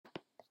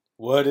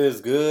What is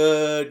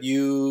good,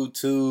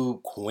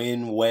 YouTube?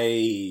 Quinn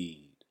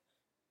Wade.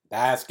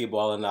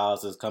 Basketball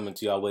analysis coming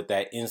to y'all with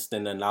that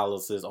instant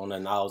analysis on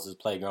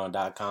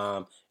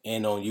analysisplayground.com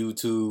and on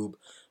YouTube.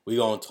 We're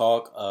going to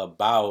talk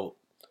about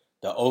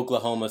the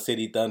Oklahoma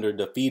City Thunder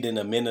defeating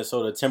the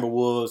Minnesota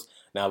Timberwolves.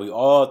 Now, we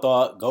all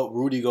thought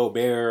Rudy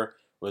Gobert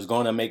was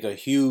going to make a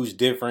huge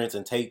difference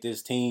and take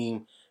this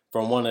team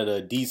from one of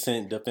the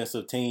decent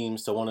defensive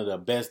teams to one of the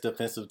best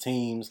defensive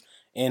teams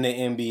in the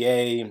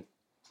NBA.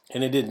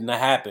 And it didn't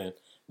happen.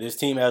 This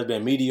team has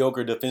been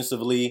mediocre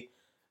defensively,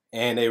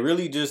 and they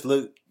really just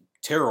look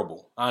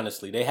terrible,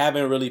 honestly. They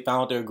haven't really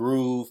found their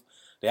groove.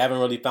 They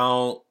haven't really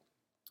found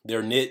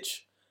their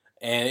niche.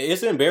 And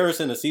it's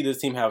embarrassing to see this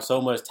team have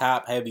so much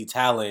top-heavy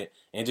talent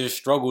and just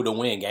struggle to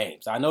win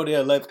games. I know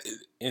they're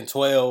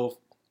 11-12,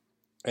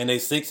 and they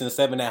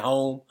 6-7 at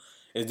home.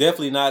 It's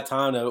definitely not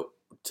time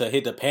to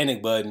hit the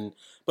panic button.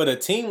 But a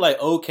team like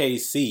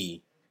OKC,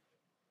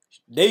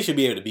 they should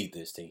be able to beat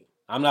this team.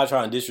 I'm not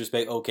trying to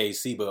disrespect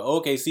OKC, but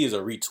OKC is a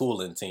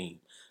retooling team.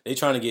 They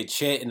trying to get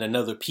Chet in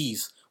another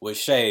piece with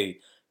Shea.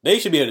 They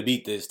should be able to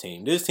beat this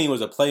team. This team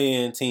was a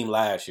play-in team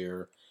last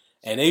year,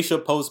 and they should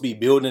supposed to be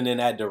building in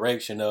that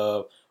direction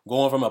of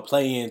going from a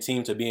play-in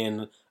team to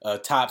being a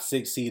top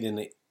 6 seed in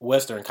the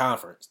Western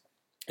Conference.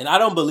 And I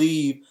don't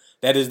believe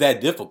that is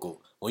that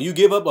difficult. When you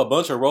give up a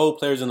bunch of role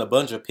players and a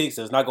bunch of picks,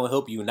 that's not going to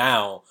help you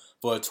now.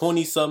 For a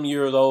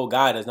 20-something-year-old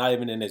guy that's not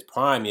even in his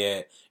prime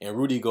yet, and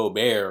Rudy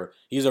Gobert,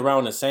 he's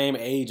around the same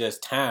age as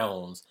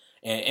Towns.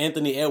 And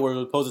Anthony Edwards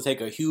was supposed to take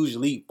a huge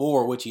leap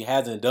forward, which he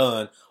hasn't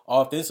done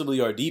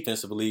offensively or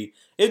defensively.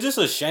 It's just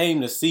a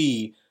shame to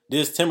see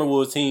this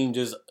Timberwolves team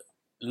just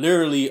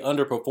literally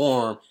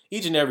underperform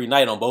each and every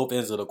night on both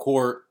ends of the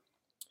court.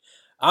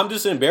 I'm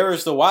just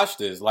embarrassed to watch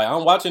this. Like,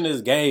 I'm watching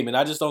this game, and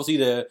I just don't see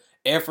the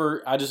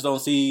effort. I just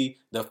don't see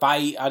the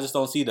fight. I just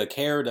don't see the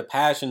care, the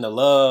passion, the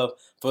love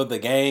for the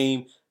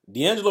game.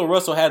 D'Angelo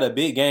Russell had a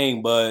big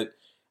game, but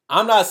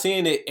I'm not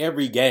seeing it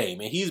every game.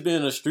 And he's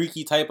been a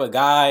streaky type of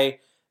guy.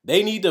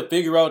 They need to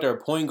figure out their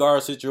point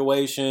guard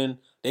situation.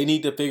 They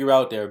need to figure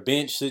out their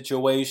bench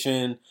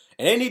situation.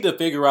 And they need to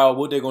figure out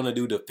what they're going to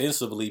do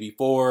defensively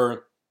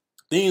before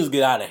things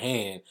get out of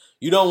hand.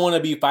 You don't want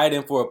to be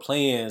fighting for a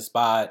play-in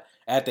spot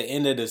at the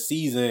end of the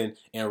season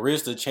and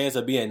risk the chance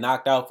of being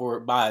knocked out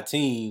by a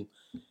team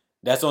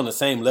that's on the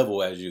same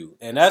level as you.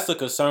 And that's a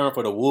concern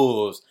for the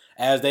Wolves,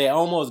 as they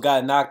almost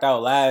got knocked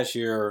out last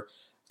year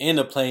in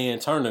the play-in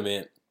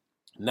tournament.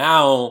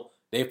 Now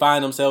they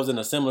find themselves in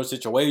a similar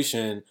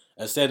situation.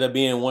 Instead of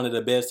being one of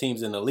the best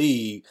teams in the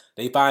league,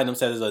 they find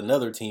themselves as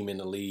another team in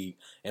the league.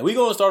 And we're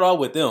going to start off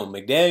with them.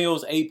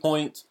 McDaniels, 8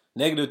 points,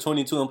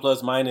 -22 in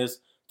plus minus,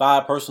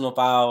 5 personal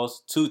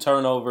fouls, 2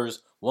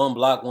 turnovers, 1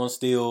 block, 1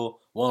 steal,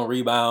 1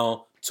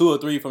 rebound, 2 or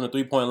 3 from the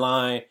three-point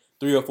line,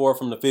 3 or 4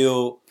 from the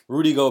field.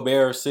 Rudy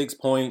Gobert, 6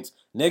 points,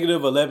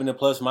 -11 in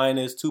plus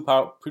minus, 2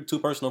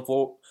 personal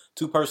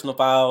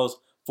fouls,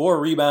 4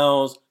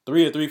 rebounds,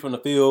 3 or 3 from the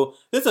field.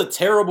 This is a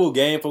terrible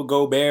game for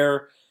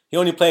Gobert. He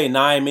only played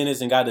 9 minutes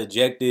and got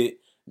ejected.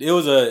 It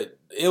was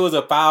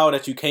a foul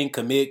that you can't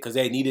commit because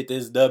they needed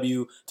this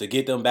W to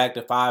get them back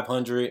to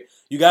 500.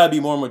 You got to be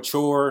more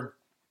mature.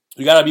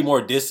 You got to be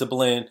more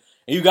disciplined.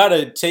 And you got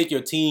to take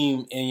your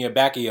team in your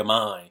back of your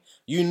mind.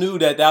 You knew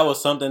that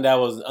was something that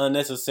was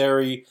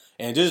unnecessary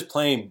and just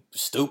plain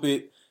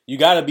stupid. You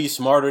got to be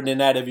smarter than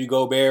that if you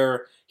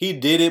Gobert. He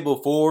did it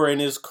before in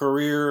his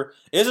career.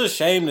 It's a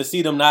shame to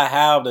see them not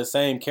have the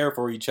same care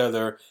for each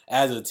other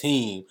as a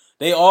team.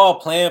 They all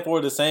plan for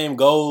the same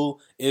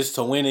goal, is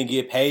to win and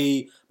get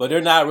paid, but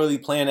they're not really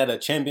playing at a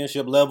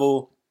championship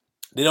level.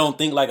 They don't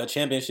think like a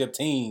championship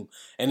team.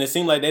 And it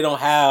seems like they don't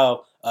have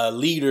a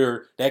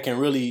leader that can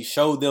really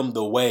show them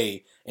the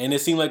way. And it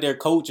seems like their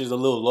coach is a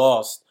little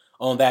lost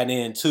on that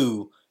end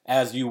too,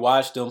 as you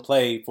watch them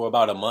play for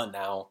about a month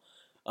now.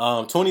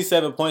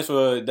 27 points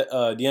for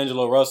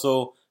D'Angelo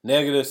Russell,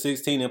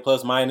 -16 in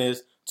plus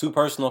minus, 2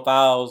 personal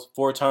fouls,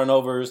 4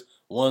 turnovers,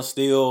 1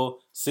 steal,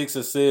 6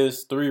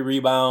 assists, 3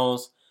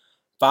 rebounds,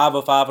 5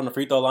 of 5 from the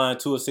free throw line,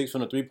 2 of 6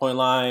 from the three-point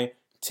line,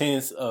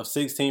 10 of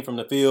 16 from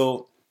the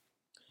field.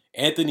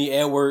 Anthony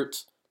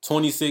Edwards,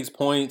 26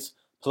 points,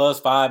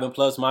 +5 and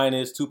plus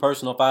minus, 2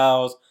 personal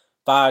fouls,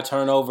 5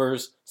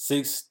 turnovers,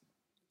 6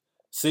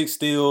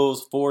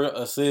 steals, 4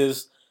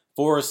 assists,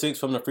 4 or 6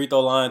 from the free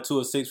throw line, 2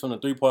 or 6 from the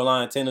three-point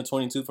line, 10 of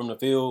 22 from the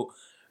field.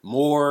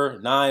 Moore,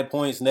 9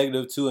 points,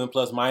 -2 and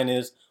plus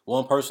minus,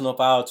 1 personal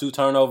foul, 2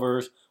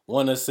 turnovers,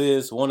 1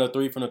 assist, 1 or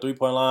 3 from the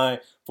three-point line,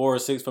 4 or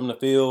 6 from the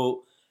field.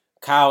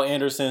 Kyle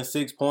Anderson,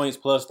 6 points,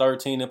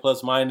 +13 and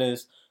plus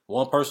minus,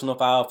 1 personal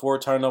foul, 4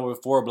 turnovers,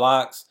 4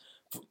 blocks,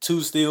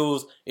 2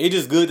 steals. It's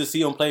just good to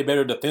see him play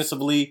better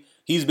defensively.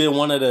 He's been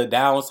one of the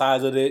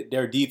downsides of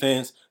their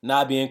defense,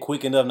 not being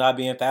quick enough, not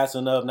being fast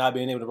enough, not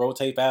being able to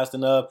rotate fast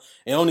enough.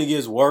 It only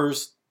gets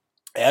worse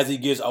as he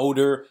gets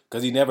older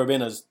because he's never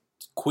been a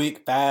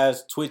quick,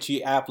 fast,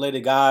 twitchy,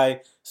 athletic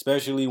guy,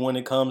 especially when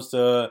it comes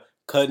to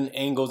cutting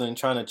angles and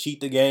trying to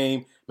cheat the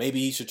game. Maybe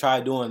he should try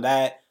doing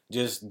that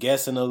just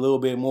guessing a little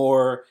bit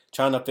more,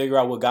 trying to figure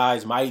out what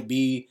guys might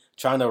be,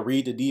 trying to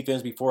read the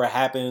defense before it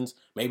happens.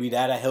 Maybe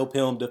that'll help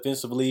him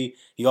defensively.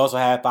 He also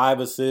had 5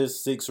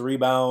 assists, 6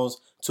 rebounds,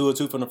 2 or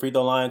 2 from the free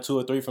throw line, 2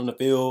 or 3 from the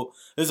field.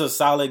 This is a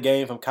solid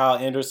game from Kyle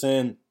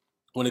Anderson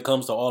when it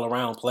comes to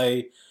all-around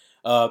play.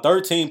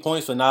 13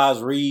 points for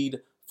Naz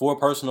Reid, 4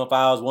 personal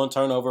fouls, 1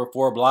 turnover,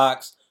 4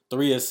 blocks,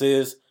 3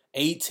 assists,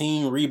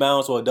 18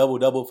 rebounds, so a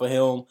double-double for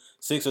him,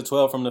 6 or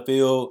 12 from the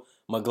field.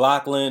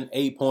 McLaughlin,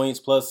 8 points,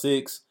 plus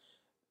 6,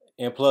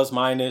 and plus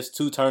minus,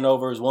 2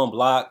 turnovers, 1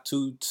 block,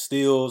 2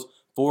 steals,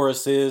 4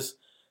 assists,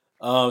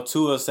 2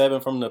 of 7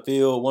 from the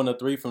field, 1 of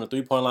 3 from the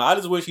three-point line. I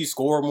just wish he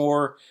scored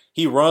more.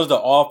 He runs the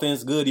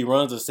offense good. He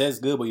runs the sets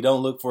good, but he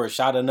don't look for a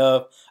shot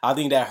enough. I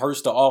think that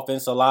hurts the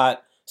offense a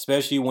lot,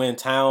 especially when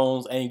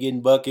Towns ain't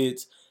getting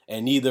buckets,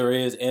 and neither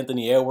is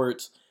Anthony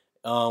Edwards,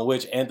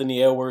 which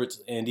Anthony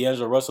Edwards and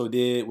D'Angelo Russell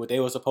did what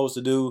they were supposed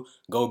to do.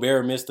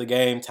 Gobert missed the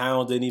game.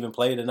 Towns didn't even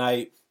play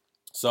tonight.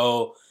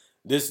 So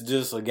this is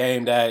just a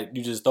game that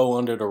you just throw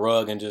under the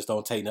rug and just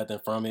don't take nothing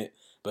from it.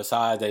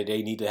 Besides that,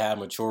 they need to have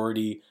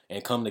maturity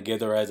and come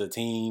together as a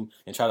team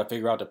and try to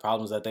figure out the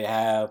problems that they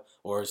have,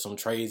 or some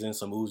trades and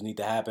some moves need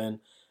to happen.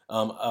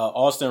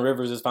 Austin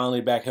Rivers is finally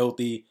back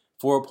healthy.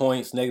 4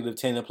 points,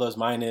 -10 and plus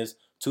minus.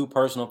 2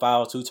 personal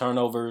fouls, 2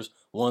 turnovers,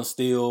 1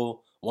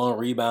 steal, 1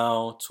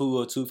 rebound, 2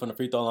 or 2 from the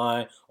free throw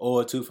line, 0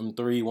 or 2 from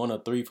 3, 1 or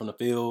 3 from the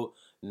field.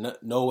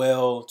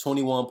 Noel,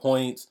 21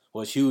 points,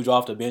 was huge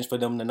off the bench for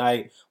them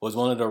tonight. Was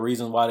one of the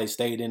reasons why they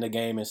stayed in the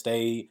game and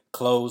stayed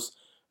close.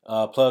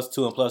 Plus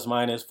 2 and plus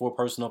minus, 4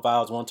 personal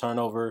fouls, 1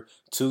 turnover,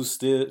 2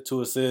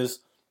 assists,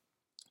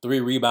 3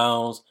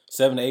 rebounds,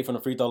 7 to 8 from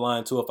the free throw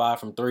line, 2 or 5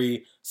 from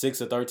 3, 6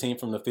 to 13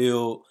 from the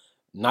field.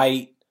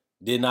 Knight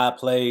did not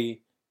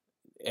play.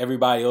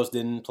 Everybody else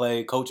didn't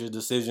play. Coach's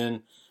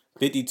decision.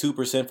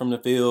 52% from the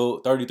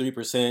field,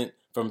 33%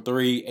 from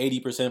 3,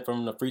 80%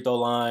 from the free throw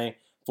line,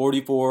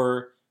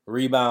 44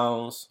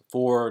 rebounds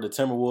for the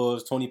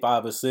Timberwolves,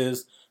 25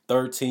 assists,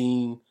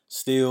 13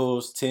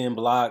 steals, 10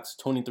 blocks,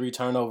 23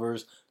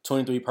 turnovers,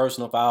 23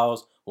 personal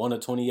fouls, 1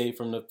 of 28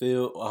 from the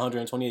field,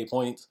 128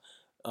 points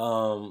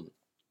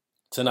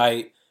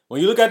tonight. When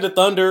you look at the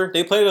Thunder,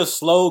 they played a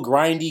slow,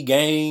 grindy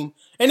game,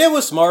 and it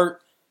was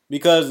smart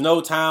because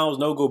no Towns,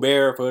 no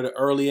Gobert for the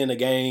early in the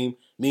game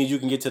means you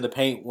can get to the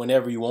paint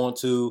whenever you want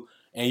to,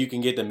 and you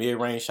can get the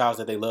mid-range shots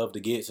that they love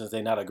to get since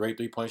they're not a great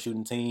three-point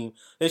shooting team.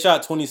 They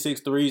shot 26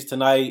 threes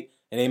tonight,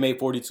 and they made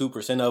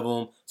 42% of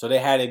them, so they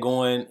had it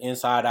going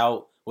inside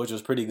out, which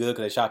was pretty good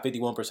because they shot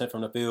 51%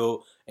 from the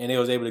field, and they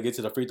was able to get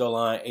to the free throw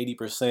line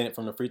 80%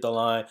 from the free throw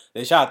line.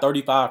 They shot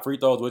 35 free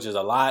throws, which is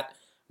a lot,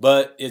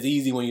 but it's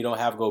easy when you don't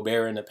have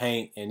Gobert in the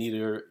paint, and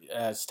neither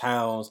as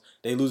Towns.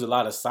 They lose a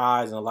lot of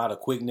size and a lot of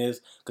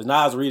quickness because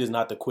Naz Reid is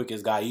not the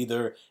quickest guy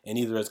either, and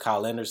neither is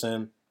Kyle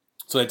Anderson.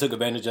 So they took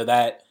advantage of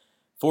that.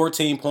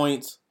 14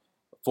 points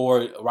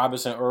for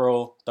Robinson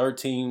Earl,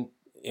 13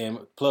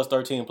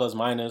 plus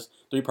minus,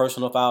 3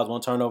 personal fouls,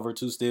 1 turnover,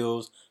 2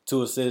 steals,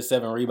 2 assists,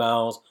 7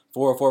 rebounds,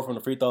 4 of 4 from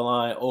the free throw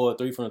line, 0 of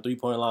 3 from the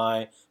three-point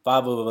line,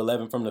 5 of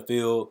 11 from the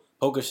field.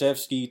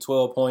 Pokashevsky,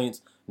 12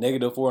 points,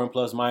 -4 and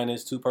plus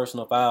minus, 2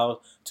 personal fouls,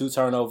 2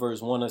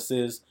 turnovers, 1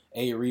 assist,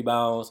 8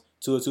 rebounds,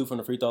 2 of 2 from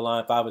the free throw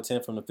line, 5 of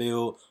 10 from the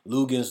field.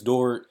 Lugens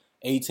Dort,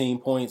 18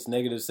 points,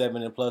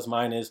 -7 and plus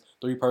minus,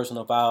 3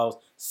 personal fouls,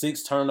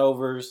 6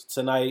 turnovers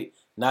tonight.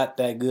 Not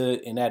that good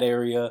in that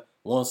area.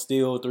 1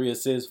 steal, 3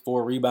 assists,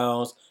 4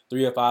 rebounds,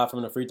 3 of 5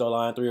 from the free throw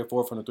line, 3 of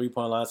 4 from the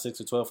three-point line, 6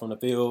 of 12 from the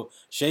field.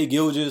 Shai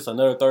Gilgeous,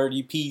 another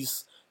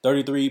 30-piece,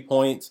 33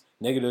 points,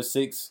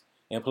 -6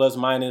 and plus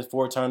minus,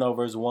 4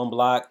 turnovers, 1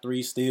 block,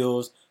 3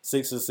 steals,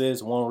 6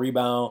 assists, 1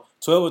 rebound,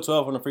 12 of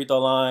 12 from the free throw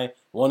line,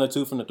 1 of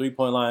 2 from the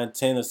three-point line,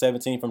 10 of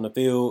 17 from the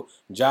field.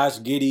 Josh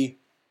Giddey,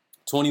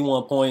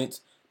 21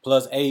 points,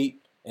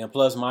 +8 and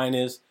plus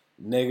minus,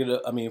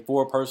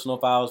 4 personal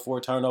fouls,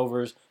 4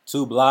 turnovers,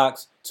 2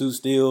 blocks, 2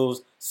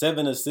 steals,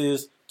 7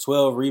 assists,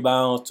 12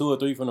 rebounds, 2 of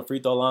 3 from the free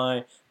throw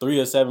line, 3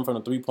 of 7 from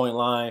the three-point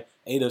line,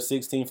 8 of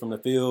 16 from the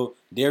field.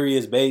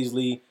 Darius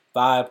Baisley,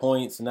 5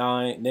 points,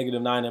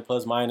 -9 and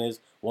plus minus,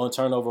 1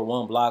 turnover,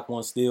 1 block,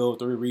 1 steal,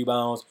 3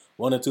 rebounds,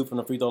 1 of 2 from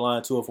the free throw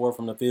line, 2 of 4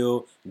 from the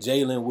field.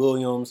 Jalen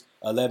Williams,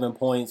 11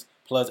 points,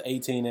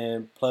 +18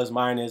 and plus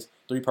minus,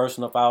 3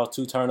 personal fouls,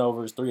 2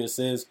 turnovers, 3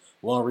 assists,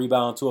 1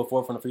 rebound, 2 of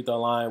 4 from the free throw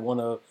line, 1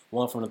 of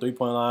 1 from the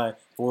three-point line,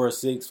 4 of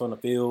 6 from the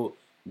field.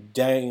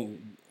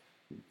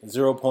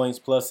 0 points,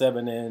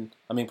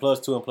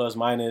 +2 and plus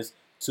minus,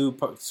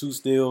 2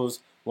 steals,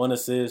 1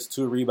 assist,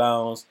 2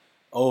 rebounds,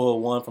 0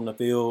 of 1 from the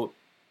field.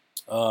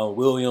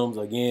 Williams,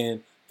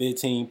 again,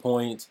 15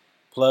 points,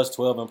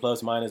 +12 and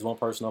plus minus, 1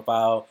 personal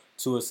foul,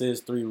 2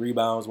 assists, 3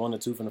 rebounds, 1 of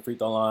 2 from the free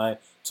throw line,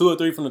 2 of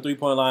 3 from the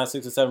three-point line,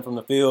 6 of 7 from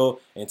the field.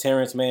 And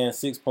Terrence Mann,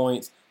 6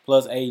 points,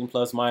 +8 and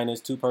plus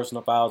minus, 2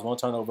 personal fouls, 1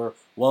 turnover,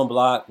 1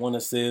 block, 1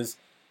 assist,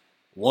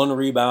 1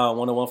 rebound,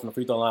 1 of 1 from the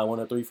free throw line, 1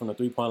 of 3 from the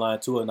three-point line,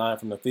 2 of 9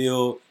 from the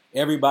field.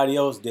 Everybody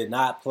else did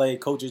not play.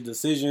 Coach's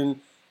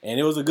decision, and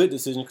it was a good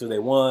decision because they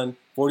won.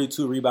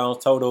 42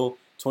 rebounds total,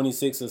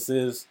 26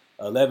 assists,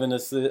 11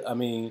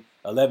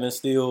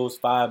 steals,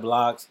 5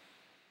 blocks,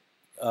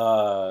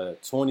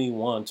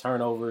 21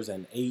 turnovers,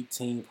 and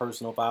 18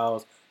 personal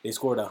fouls. They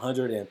scored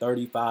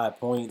 135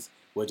 points,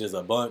 which is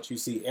a bunch. You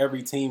see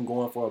every team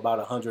going for about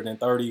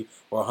 130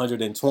 or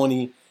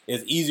 120.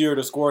 It's easier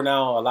to score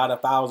now. A lot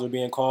of fouls are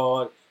being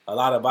called. A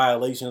lot of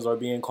violations are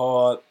being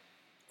called.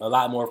 A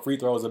lot more free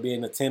throws are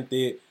being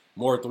attempted.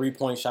 More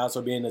three-point shots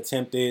are being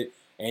attempted.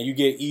 And you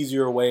get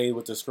easier way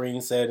with the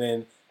screen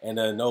setting and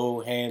the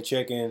no hand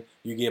checking.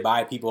 You get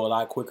by people a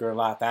lot quicker and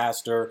a lot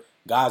faster.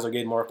 Guys are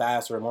getting more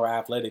faster and more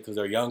athletic because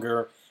they're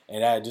younger.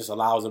 And that just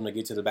allows them to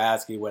get to the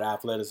basket with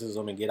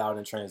athleticism and get out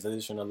in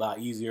transition a lot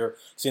easier.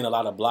 Seeing a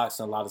lot of blocks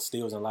and a lot of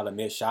steals and a lot of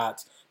missed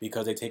shots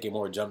because they're taking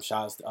more jump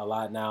shots a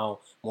lot now,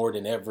 more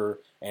than ever.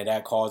 And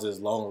that causes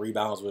long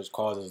rebounds, which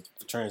causes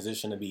the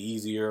transition to be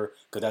easier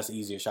because that's the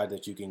easiest shot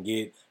that you can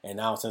get. And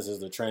now since it's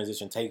the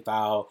transition take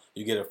foul,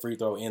 you get a free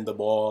throw in the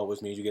ball,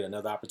 which means you get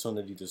another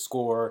opportunity to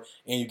score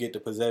and you get the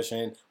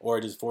possession, or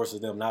it just forces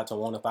them not to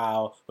want to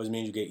foul, which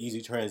means you get easy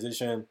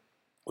transition,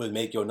 would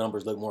make your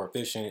numbers look more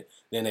efficient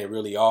than they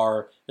really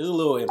are. There's a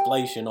little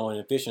inflation on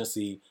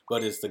efficiency,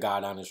 but it's the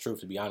God honest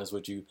truth, to be honest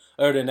with you.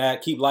 Other than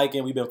that, keep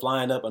liking. We've been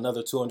flying up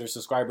another 200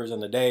 subscribers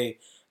in a day.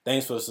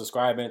 Thanks for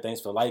subscribing.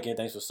 Thanks for liking.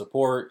 Thanks for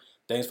support.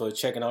 Thanks for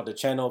checking out the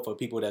channel. For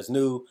people that's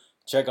new,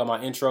 check out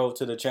my intro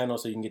to the channel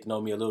so you can get to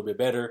know me a little bit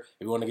better.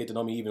 If you want to get to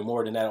know me even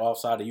more than that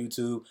offside of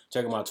YouTube,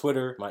 check out my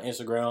Twitter, my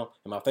Instagram,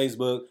 and my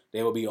Facebook.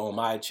 They will be on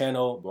my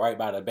channel right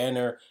by the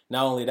banner.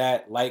 Not only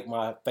that, like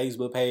my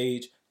Facebook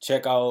page.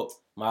 Check out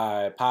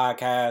my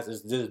podcast.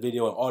 It's this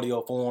video in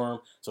audio form,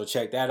 so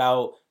check that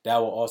out. That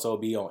will also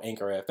be on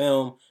Anchor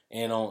FM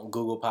and on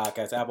Google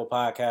Podcasts, Apple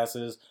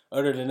Podcasts.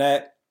 Other than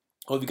that,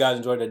 hope you guys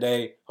enjoyed the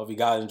day. Hope you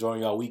guys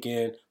enjoying y'all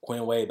weekend.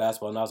 Quinn Wade,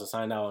 basketball analysis,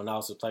 sign out on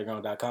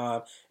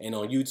analysisplayground.com and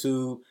on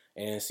YouTube.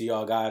 And see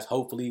y'all guys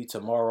hopefully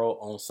tomorrow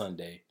on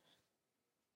Sunday.